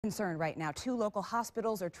Concern right now. 2 local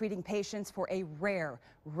hospitals are treating patients for a rare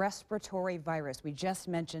respiratory virus. We just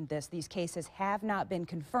mentioned this. These cases have not been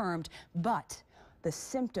confirmed, but the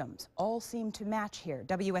symptoms all seem to match here.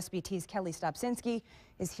 WSBT's Kelly Stopczynski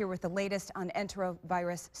is here with the latest on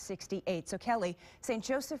enterovirus 68. So Kelly, St.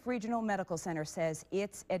 Joseph Regional Medical Center says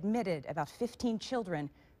it's admitted about 15 children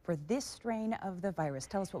for this strain of the virus.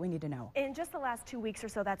 Tell us what we need to know. In just the last 2 weeks or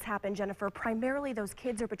so that's happened, Jennifer. Primarily those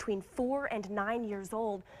kids are between 4 and 9 years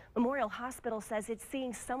old. Memorial Hospital says it's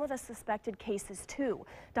seeing some of the suspected cases too.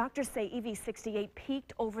 Doctors say EV68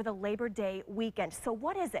 peaked over the Labor Day weekend. So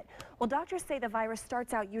what is it? Well, doctors say the virus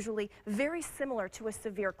starts out usually very similar to a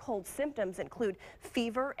severe cold. Symptoms include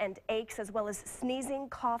fever and aches, as well as sneezing,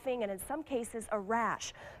 coughing, and in some cases a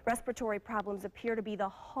rash. Respiratory problems appear to be the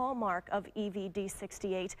hallmark of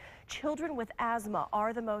EVD68. Children with asthma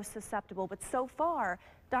are the most susceptible, but so far,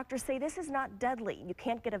 doctors say this is not deadly. You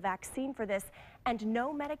can't get a vaccine for this, and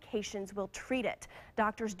no medications will treat it.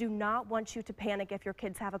 Doctors do not want you to panic if your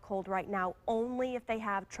kids have a cold right now, only if they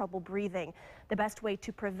have trouble breathing. The best way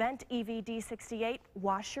to prevent EVD68,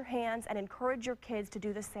 wash your hands and encourage your kids to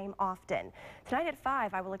do the same often. Tonight at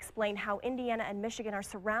 5, I will explain how Indiana and Michigan are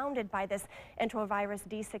surrounded by this enterovirus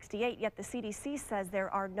D68, yet the CDC says there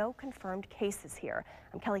are no confirmed cases here.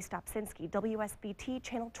 I'm Kelly Stopczynski, WSBT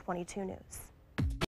Channel 22 News.